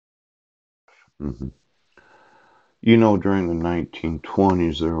hmm during the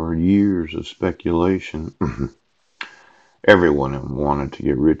 1920s, there were years of speculation. Everyone wanted to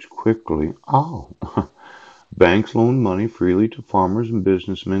get rich quickly. Oh, banks loaned money freely to farmers and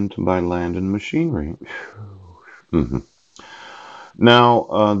businessmen to buy land and machinery. hmm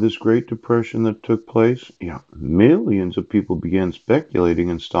Now, this Great Depression that took place, yeah, millions of people began speculating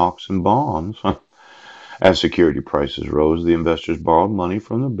in stocks and bonds. As security prices rose, the investors borrowed money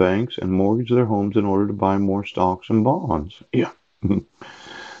from the banks and mortgaged their homes in order to buy more stocks and bonds. Yeah.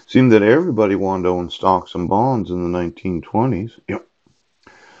 Seemed that everybody wanted to own stocks and bonds in the 1920s. Yeah.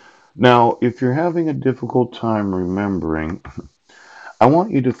 Now, if you're having a difficult time remembering, I want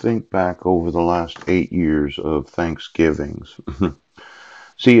you to think back over the last 8 years of Thanksgivings.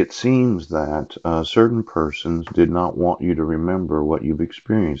 See, it seems that certain persons did not want you to remember what you've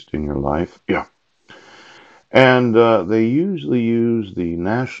experienced in your life. Yeah. And they usually use the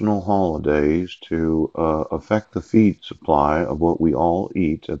national holidays to affect the feed supply of what we all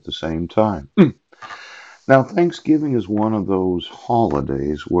eat at the same time. Now, Thanksgiving is one of those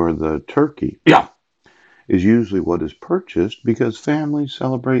holidays where the turkey, yeah, is usually what is purchased because families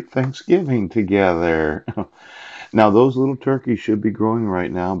celebrate Thanksgiving together. Now, those little turkeys should be growing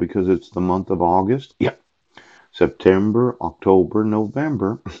right now because it's the month of August. Yeah. September, October,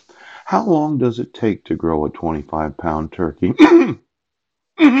 November. How long does it take to grow a 25-pound turkey?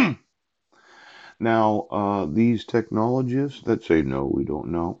 Now, these technologists that say, no, we don't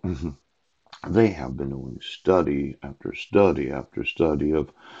know, they have been doing study after study after study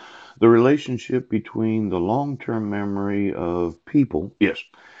of the relationship between the long term memory of people, yes,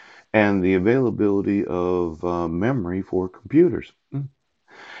 and the availability of memory for computers.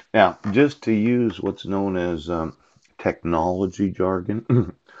 Now, just to use what's known as technology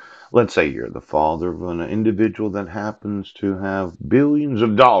jargon, let's say you're the father of an individual that happens to have billions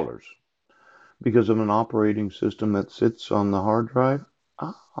of dollars because of an operating system that sits on the hard drive.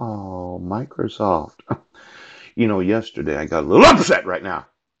 Oh, Microsoft. Yesterday I got a little upset right now.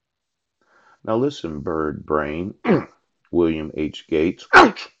 Now listen, bird brain, William H. Gates.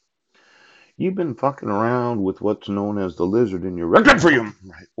 Ouch! You've been fucking around with what's known as the lizard in your rectum.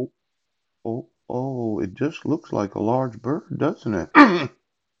 Right. Oh, oh, oh, it just looks like a large bird, doesn't it?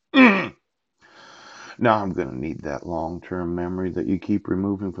 Now I'm going to need that long-term memory that you keep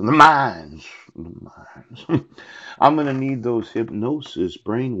removing from the minds. The minds. I'm going to need those hypnosis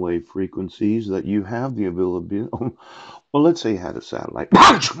brainwave frequencies that you have the ability. Well, let's say you had a satellite.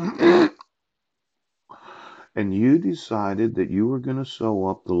 And you decided that you were going to sew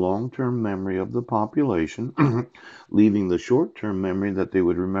up the long-term memory of the population, leaving the short-term memory that they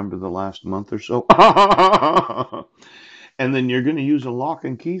would remember the last month or so. And then you're going to use a lock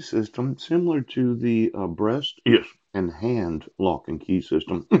and key system similar to the breast, yes, and hand lock and key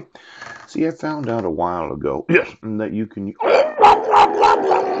system. See, I found out a while ago, yes, that you can.